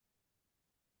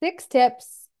6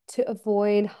 tips to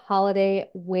avoid holiday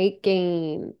weight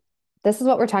gain. This is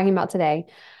what we're talking about today.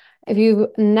 If you've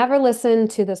never listened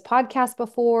to this podcast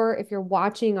before, if you're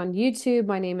watching on YouTube,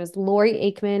 my name is Lori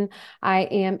Aikman. I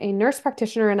am a nurse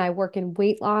practitioner and I work in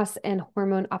weight loss and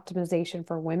hormone optimization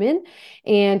for women.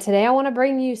 And today I want to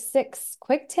bring you 6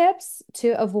 quick tips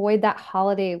to avoid that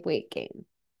holiday weight gain.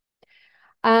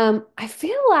 I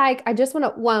feel like I just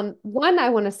want to one I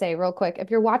want to say real quick. If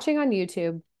you're watching on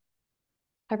YouTube,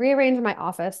 I rearranged my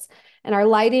office and our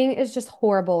lighting is just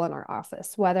horrible in our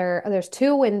office. Whether there's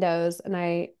 2 windows and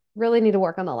I really need to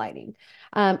work on the lighting.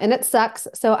 And it sucks.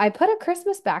 So I put a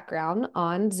Christmas background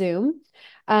on Zoom.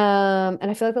 And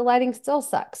I feel like the lighting still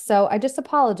sucks. So I just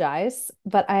apologize,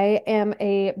 but I am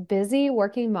a busy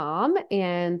working mom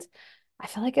and I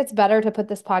feel like it's better to put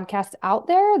this podcast out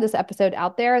there, this episode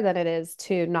out there, than it is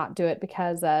to not do it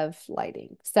because of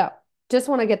lighting. So just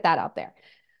want to get that out there.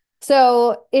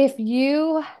 So if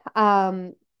you've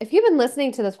been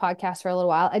listening to this podcast for a little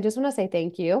while, I just want to say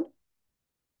thank you.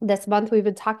 This month we've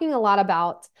been talking a lot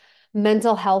about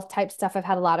mental health type stuff. I've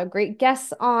had a lot of great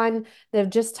guests on that have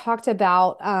just talked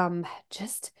about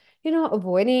just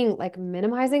avoiding like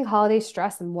minimizing holiday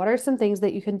stress and what are some things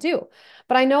that you can do.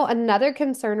 But I know another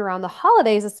concern around the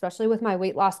holidays, especially with my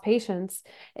weight loss patients,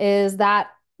 is that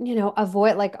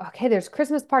avoid like, okay, there's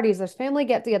Christmas parties, there's family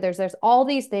get-togethers, there's all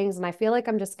these things, and I feel like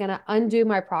I'm just gonna undo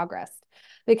my progress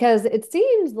because it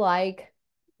seems like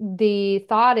the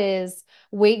thought is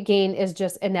weight gain is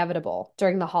just inevitable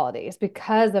during the holidays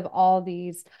because of all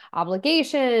these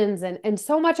obligations and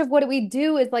so much of what we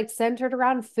do is like centered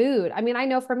around food. I mean, I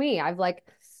know for me, I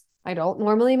don't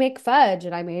normally make fudge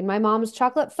and I made my mom's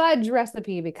chocolate fudge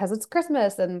recipe because it's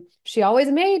Christmas and she always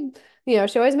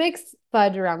makes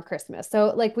fudge around Christmas.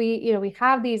 So like we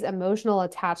have these emotional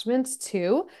attachments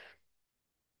too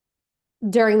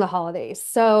during the holidays.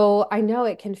 So I know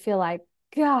it can feel like,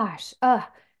 gosh,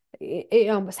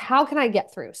 how can I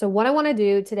get through? So what I want to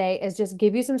do today is just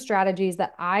give you some strategies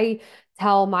that I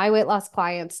tell my weight loss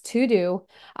clients to do,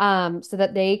 so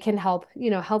that they can help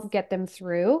get them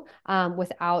through,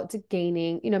 without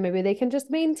gaining, maybe they can just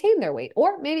maintain their weight,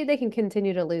 or maybe they can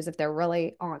continue to lose if they're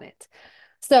really on it.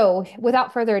 So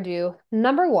without further ado,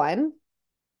 number one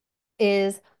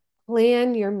is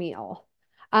plan your meal.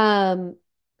 Um,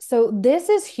 so this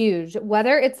is huge,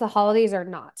 whether it's the holidays or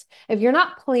not. If you're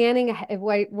not planning ahead,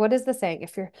 wait, what is the saying?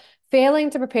 If you're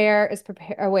failing to prepare is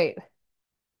prepare, or wait,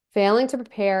 failing to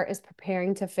prepare is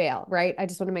preparing to fail, right? I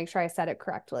just want to make sure I said it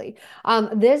correctly.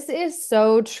 This is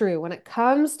so true when it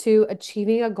comes to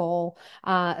achieving a goal,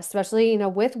 especially,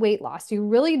 with weight loss. You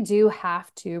really do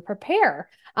have to prepare.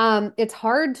 It's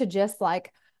hard to just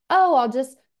like, oh, I'll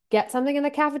just get something in the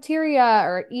cafeteria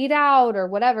or eat out or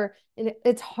whatever. And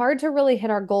it's hard to really hit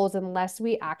our goals unless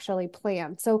we actually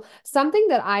plan. So something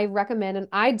that I recommend and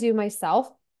I do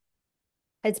myself,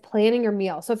 it's planning your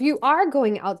meal. So if you are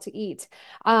going out to eat,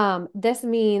 this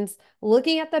means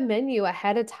looking at the menu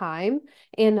ahead of time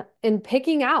and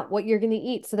picking out what you're going to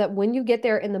eat so that when you get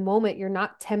there in the moment, you're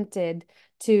not tempted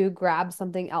to grab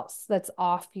something else that's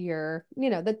off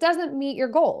that doesn't meet your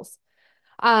goals.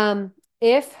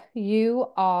 If you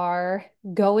are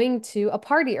going to a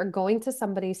party or going to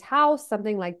somebody's house,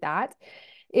 something like that,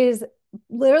 is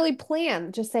literally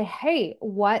plan. Just say, hey,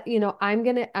 I'm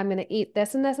gonna eat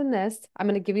this and this and this. I'm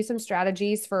gonna give you some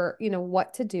strategies for,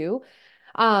 what to do.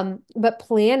 But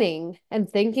planning and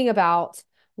thinking about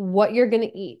what you're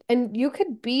gonna eat. And you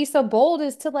could be so bold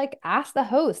as to like ask the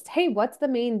host, hey, what's the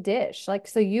main dish? Like,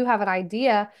 so you have an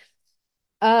idea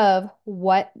of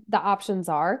what the options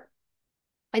are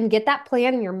and get that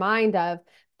plan in your mind of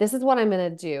this is what I'm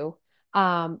going to do,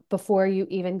 before you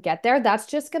even get there. That's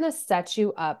just going to set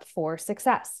you up for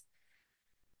success.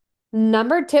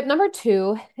 Tip number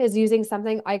two is using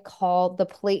something I call the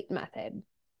plate method.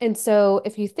 And so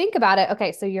if you think about it,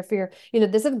 okay, so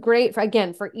this is great for,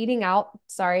 again, for eating out.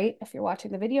 Sorry if you're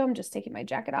watching the video, I'm just taking my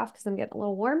jacket off because I'm getting a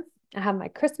little warm. I have my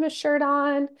Christmas shirt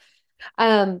on.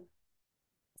 Um,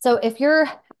 so if you're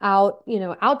out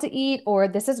to eat, or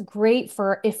this is great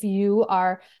for if you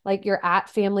are like you're at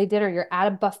family dinner, you're at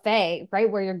a buffet, right?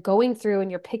 Where you're going through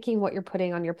and you're picking what you're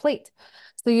putting on your plate.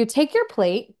 So you take your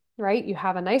plate, right? You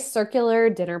have a nice circular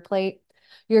dinner plate.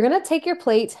 You're going to take your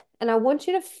plate and I want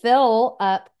you to fill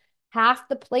up half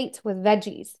the plate with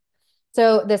veggies.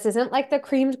 So this isn't like the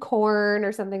creamed corn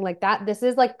or something like that. This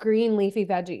is like green leafy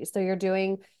veggies. So you're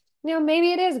doing,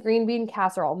 maybe it is green bean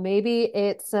casserole. Maybe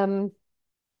it's some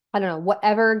I don't know,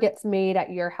 whatever gets made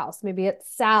at your house. Maybe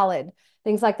it's salad,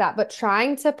 things like that. But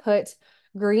trying to put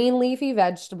green leafy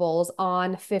vegetables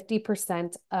on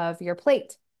 50% of your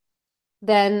plate.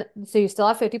 then so you still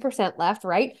have 50% left,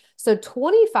 right? So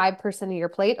 25% of your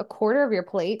plate, a quarter of your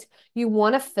plate, you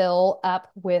want to fill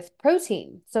up with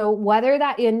protein. So whether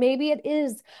that, and maybe it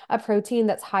is a protein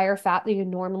that's higher fat than you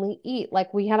normally eat.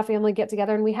 Like we had a family get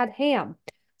together and we had ham.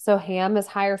 So ham is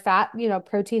higher fat,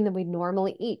 protein than we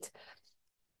normally eat.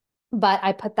 But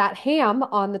I put that ham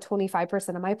on the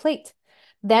 25% of my plate.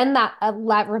 Then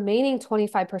that remaining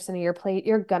 25% of your plate,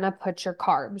 you're gonna put your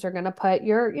carbs. You're gonna put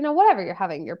your, whatever you're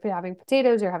having. You're having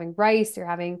potatoes, you're having rice, you're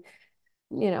having,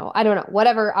 I don't know,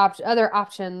 whatever other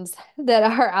options that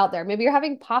are out there. Maybe you're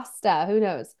having pasta, who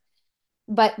knows?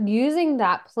 But using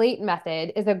that plate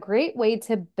method is a great way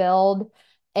to build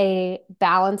a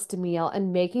balanced meal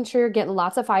and making sure you're getting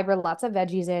lots of fiber, lots of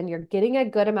veggies in, you're getting a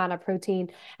good amount of protein,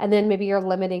 and then maybe you're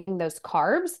limiting those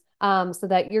carbs so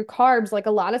that your carbs, like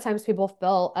a lot of times people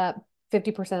fill up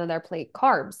 50% of their plate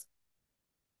carbs.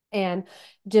 And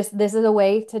just this is a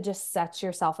way to just set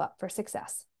yourself up for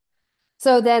success.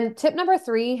 So then tip number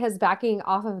 3 is backing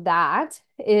off of that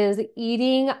is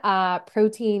eating your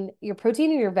protein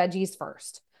and your veggies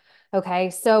first. Okay.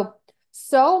 So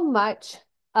much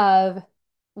of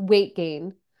weight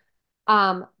gain,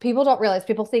 people don't realize,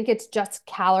 people think it's just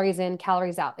calories in,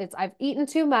 calories out. It's I've eaten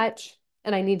too much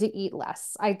and I need to eat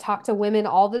less. I talk to women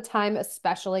all the time,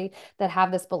 especially that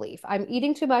have this belief. I'm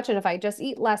eating too much, and if I just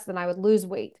eat less, then I would lose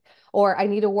weight, or I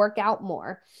need to work out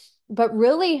more. But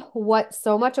really, what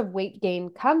so much of weight gain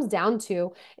comes down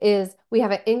to is we have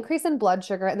an increase in blood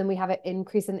sugar and then we have an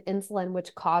increase in insulin,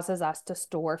 which causes us to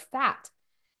store fat.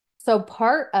 So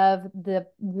part of the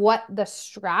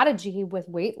strategy with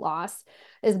weight loss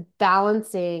is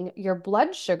balancing your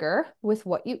blood sugar with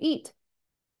what you eat.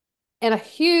 And a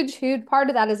huge, huge part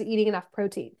of that is eating enough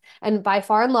protein. And by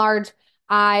far and large,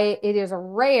 it is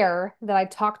rare that I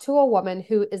talk to a woman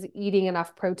who is eating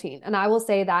enough protein. And I will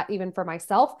say that even for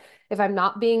myself, if I'm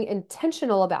not being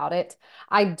intentional about it,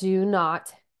 I do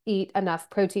not eat enough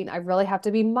protein. I really have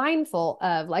to be mindful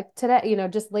of, like today,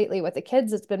 just lately with the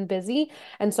kids, it's been busy.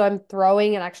 And so I'm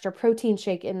throwing an extra protein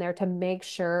shake in there to make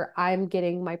sure I'm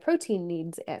getting my protein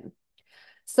needs in.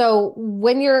 So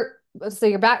you're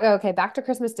back, okay, back to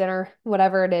Christmas dinner,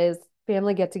 whatever it is,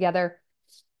 family get together.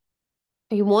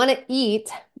 You want to eat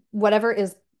whatever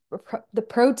is the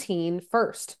protein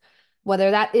first, whether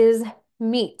that is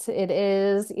meat, it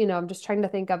is, I'm just trying to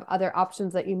think of other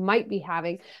options that you might be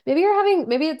having. Maybe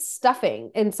it's stuffing.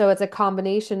 And so it's a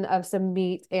combination of some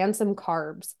meat and some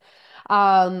carbs.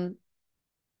 Um,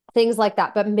 Things like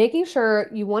that. But making sure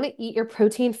you want to eat your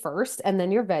protein first and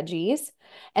then your veggies,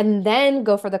 and then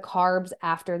go for the carbs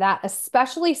after that,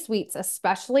 especially sweets,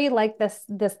 especially like this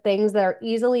things that are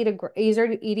easy to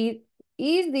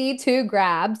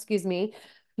grab, excuse me.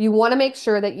 You want to make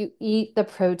sure that you eat the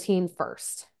protein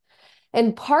first.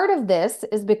 And part of this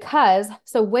is because,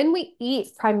 so when we eat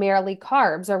primarily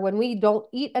carbs or when we don't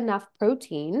eat enough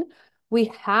protein,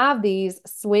 we have these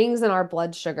swings in our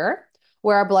blood sugar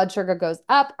where our blood sugar goes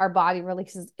up, our body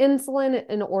releases insulin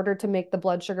in order to make the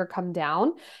blood sugar come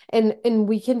down. And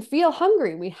we can feel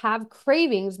hungry. We have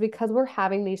cravings because we're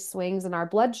having these swings in our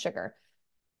blood sugar.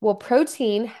 Well,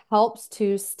 protein helps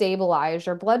to stabilize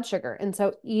your blood sugar. And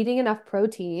so eating enough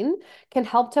protein can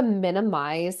help to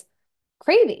minimize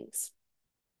cravings.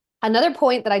 Another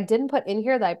point that I didn't put in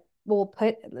here that I will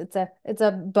put, it's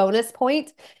a bonus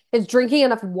point, is drinking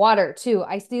enough water too.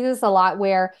 I see this a lot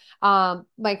where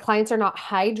my clients are not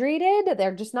hydrated.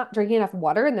 They're just not drinking enough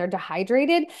water and they're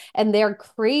dehydrated and they're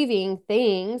craving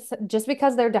things just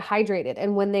because they're dehydrated.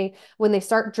 And when they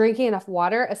start drinking enough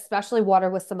water, especially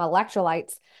water with some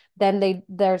electrolytes, then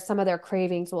there's some of their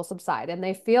cravings will subside and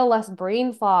they feel less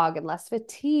brain fog and less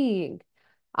fatigue.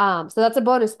 So that's a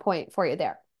bonus point for you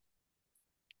there.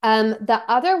 The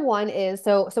other one is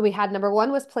so we had number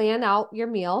 1 was plan out your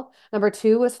meal. Number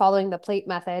 2 was following the plate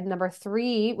method. Number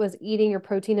 3 was eating your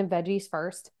protein and veggies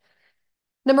first.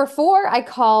 Number 4, I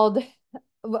called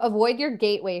avoid your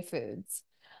gateway foods.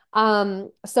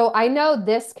 So I know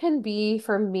this can be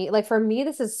for me,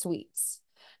 this is sweets.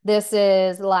 This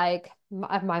is like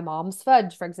my mom's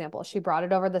fudge, for example. She brought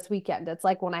it over this weekend. It's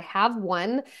like when I have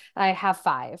one, I have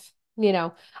five, you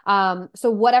know.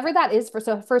 So whatever that is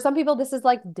for some people, this is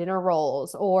like dinner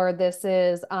rolls, or this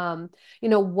is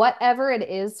whatever it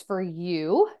is for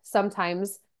you.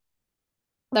 Sometimes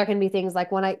there can be things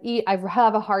like when I eat, I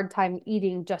have a hard time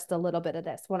eating just a little bit of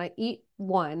this. When I eat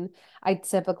one, I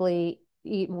typically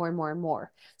eat more and more and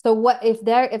more. So what if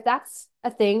that's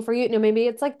a thing for you? Maybe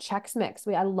it's like Chex Mix.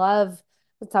 I love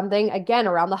something again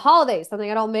around the holidays,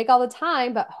 something I don't make all the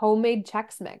time, but homemade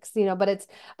Chex Mix, but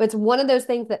it's one of those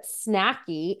things that's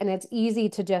snacky and it's easy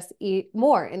to just eat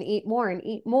more and eat more and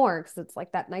eat more because it's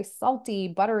like that nice salty,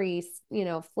 buttery,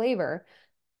 flavor.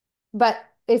 But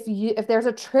if there's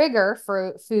a trigger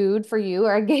for food for you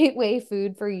or a gateway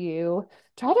food for you,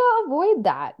 try to avoid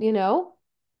that.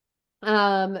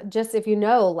 Just if you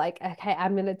know, like, okay,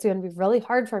 it's gonna be really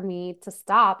hard for me to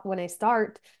stop when I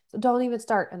start. So don't even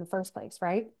start in the first place,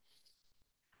 right?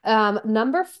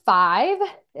 Number five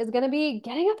is going to be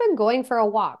getting up and going for a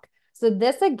walk. So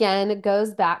this again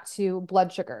goes back to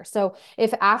blood sugar. So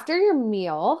if after your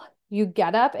meal you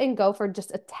get up and go for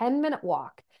just a 10-minute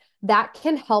walk, that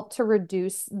can help to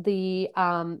reduce the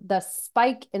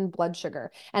spike in blood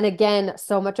sugar. And again,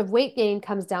 so much of weight gain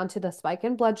comes down to the spike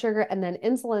in blood sugar and then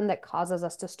insulin that causes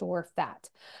us to store fat.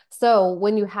 So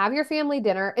when you have your family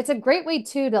dinner, it's a great way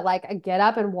too to like get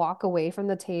up and walk away from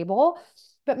the table,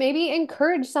 but maybe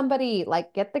encourage somebody,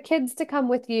 like get the kids to come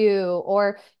with you,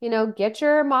 or get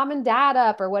your mom and dad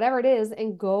up or whatever it is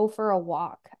and go for a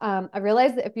walk. I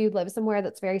realize that if you live somewhere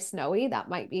that's very snowy, that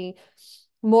might be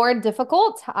more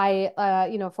difficult.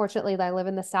 Fortunately, I live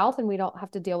in the South and we don't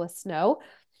have to deal with snow.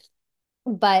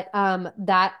 But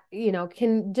that,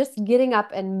 can just getting up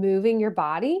and moving your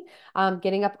body,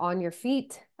 getting up on your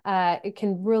feet, it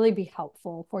can really be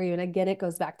helpful for you. And again, it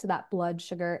goes back to that blood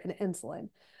sugar and insulin.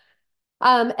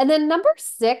 And then number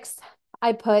six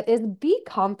I put is be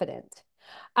confident.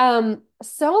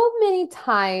 So many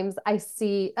times I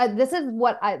see this is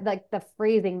what I like the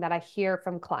phrasing that I hear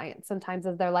from clients sometimes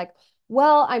is they're like,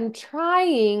 well, I'm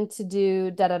trying to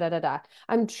do da da da da da.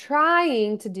 I'm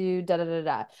trying to do da da da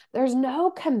da. There's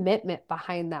no commitment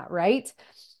behind that, right?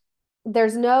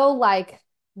 There's no like,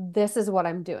 this is what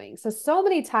I'm doing. So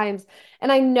many times,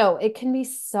 and I know it can be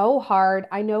so hard.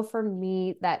 I know for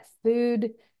me that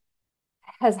food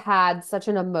has had such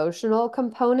an emotional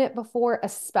component before,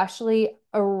 especially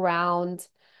around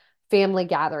family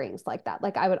gatherings like that.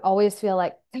 Like I would always feel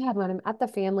like, God, when I'm at the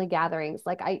family gatherings,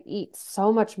 like I eat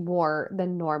so much more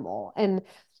than normal. And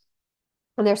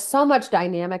there's so much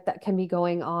dynamic that can be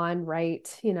going on, right?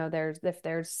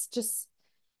 There's just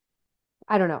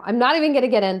I don't know. I'm not even going to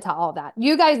get into all that.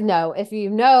 You guys know, if you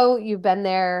know, you've been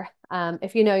there.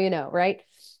 If you know, you know, right?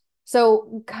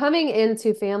 So coming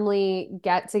into family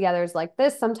get-togethers like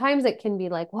this, sometimes it can be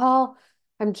like, well,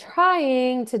 I'm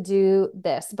trying to do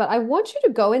this, but I want you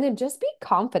to go in and just be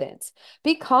confident.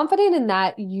 Be confident in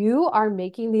that you are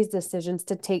making these decisions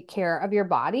to take care of your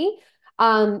body,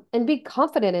 and be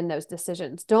confident in those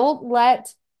decisions. Don't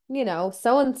let,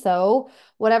 so and so,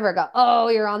 whatever, go, oh,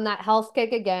 you're on that health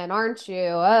kick again, aren't you?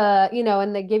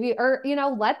 And they give you, or,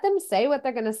 let them say what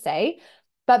they're going to say,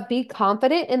 but be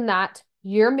confident in that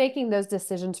you're making those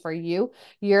decisions for you.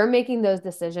 You're making those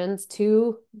decisions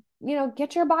to,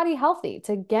 get your body healthy,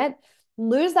 to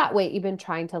lose that weight you've been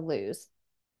trying to lose.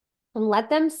 And let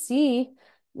them see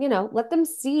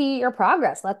your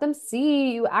progress. Let them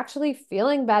see you actually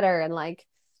feeling better and like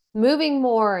moving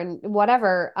more and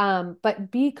whatever.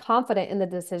 But be confident in the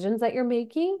decisions that you're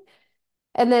making.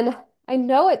 And then I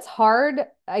know it's hard.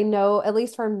 I know, at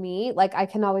least for me, like I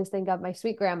can always think of my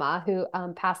sweet grandma who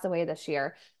passed away this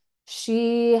year.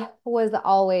 She was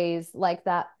always like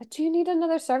that. Do you need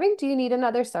another serving? Do you need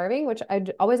another serving? Which I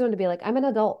always want to be like, I'm an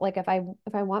adult. Like if I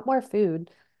want more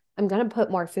food, I'm gonna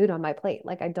put more food on my plate.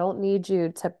 Like I don't need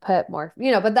you to put more,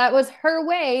 but that was her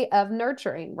way of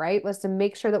nurturing, right? Was to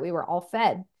make sure that we were all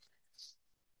fed.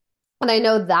 And I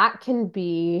know that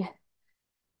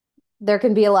there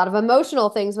can be a lot of emotional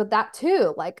things with that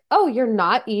too. Like, oh, you're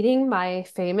not eating my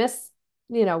famous,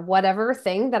 whatever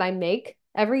thing that I make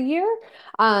every year.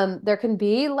 There can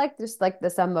be like just like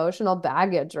this emotional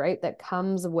baggage, right, that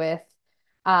comes with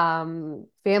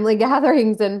family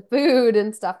gatherings and food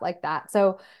and stuff like that.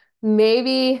 So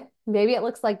maybe it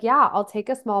looks like, yeah, I'll take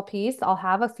a small piece, I'll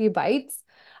have a few bites.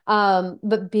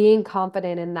 But being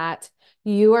confident in that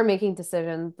you are making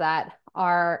decisions that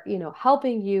are,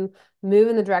 helping you move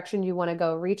in the direction you want to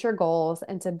go, reach your goals,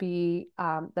 and to be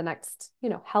the next,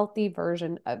 healthy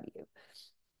version of you.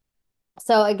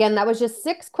 So again, that was just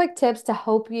six quick tips to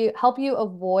help you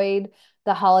avoid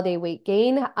the holiday weight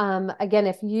gain. Again,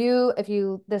 if you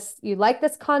like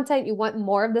this content, you want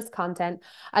more of this content,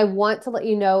 I want to let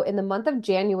you know in the month of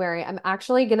January, I'm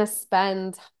actually going to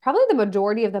spend probably the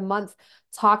majority of the month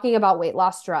talking about weight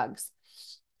loss drugs.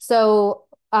 So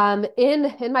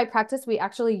in my practice, we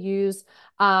actually use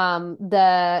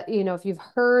if you've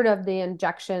heard of the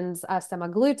injections,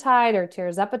 semaglutide or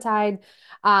tirzepatide,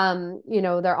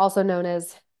 they're also known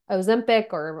as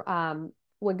Ozempic or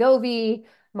Wegovy.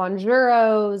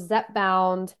 Mounjaro,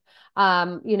 Zepbound,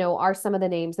 are some of the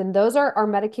names. And those are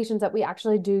medications that we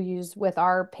actually do use with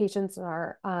our patients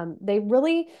and they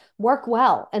really work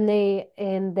well and they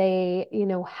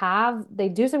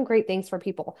do some great things for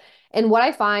people. And what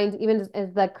I find even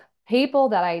is the people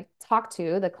that I talk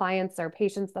to, the clients or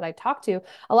patients that I talk to,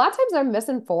 a lot of times they're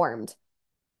misinformed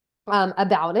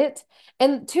about it.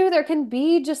 And two, there can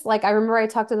be just like, I remember I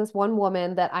talked to this one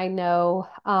woman that I know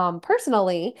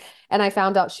personally, and I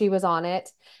found out she was on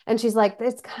it. And she's like,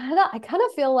 I kind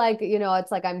of feel like,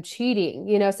 it's like I'm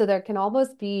cheating, so there can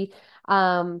almost be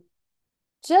um,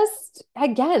 just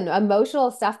again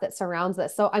emotional stuff that surrounds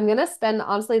this. So I'm going to spend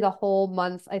honestly the whole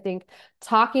month, I think,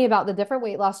 talking about the different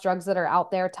weight loss drugs that are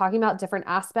out there, talking about different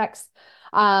aspects,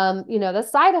 the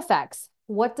side effects.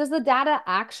 What does the data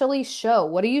actually show?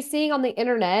 What are you seeing on the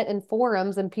internet and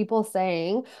forums and people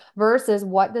saying versus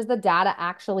what does the data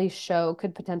actually show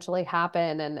could potentially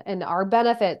happen and our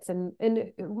benefits and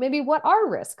maybe what are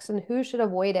risks and who should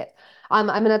avoid it? I'm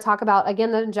going to talk about,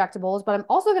 again, the injectables, but I'm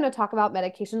also going to talk about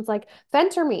medications like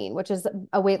phentermine, which is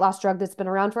a weight loss drug that's been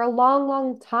around for a long,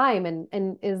 long time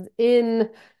and is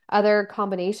in other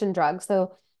combination drugs.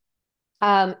 So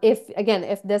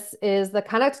if this is the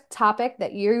kind of topic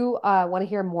that you want to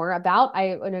hear more about,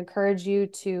 I would encourage you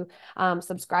to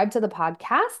subscribe to the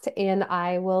podcast, and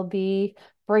I will be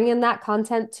bringing that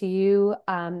content to you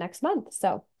next month.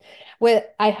 So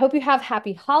I hope you have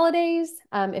happy holidays.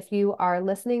 If you are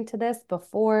listening to this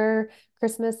before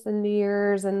Christmas and New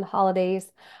Year's and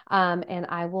holidays, and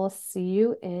I will see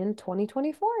you in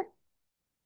 2024.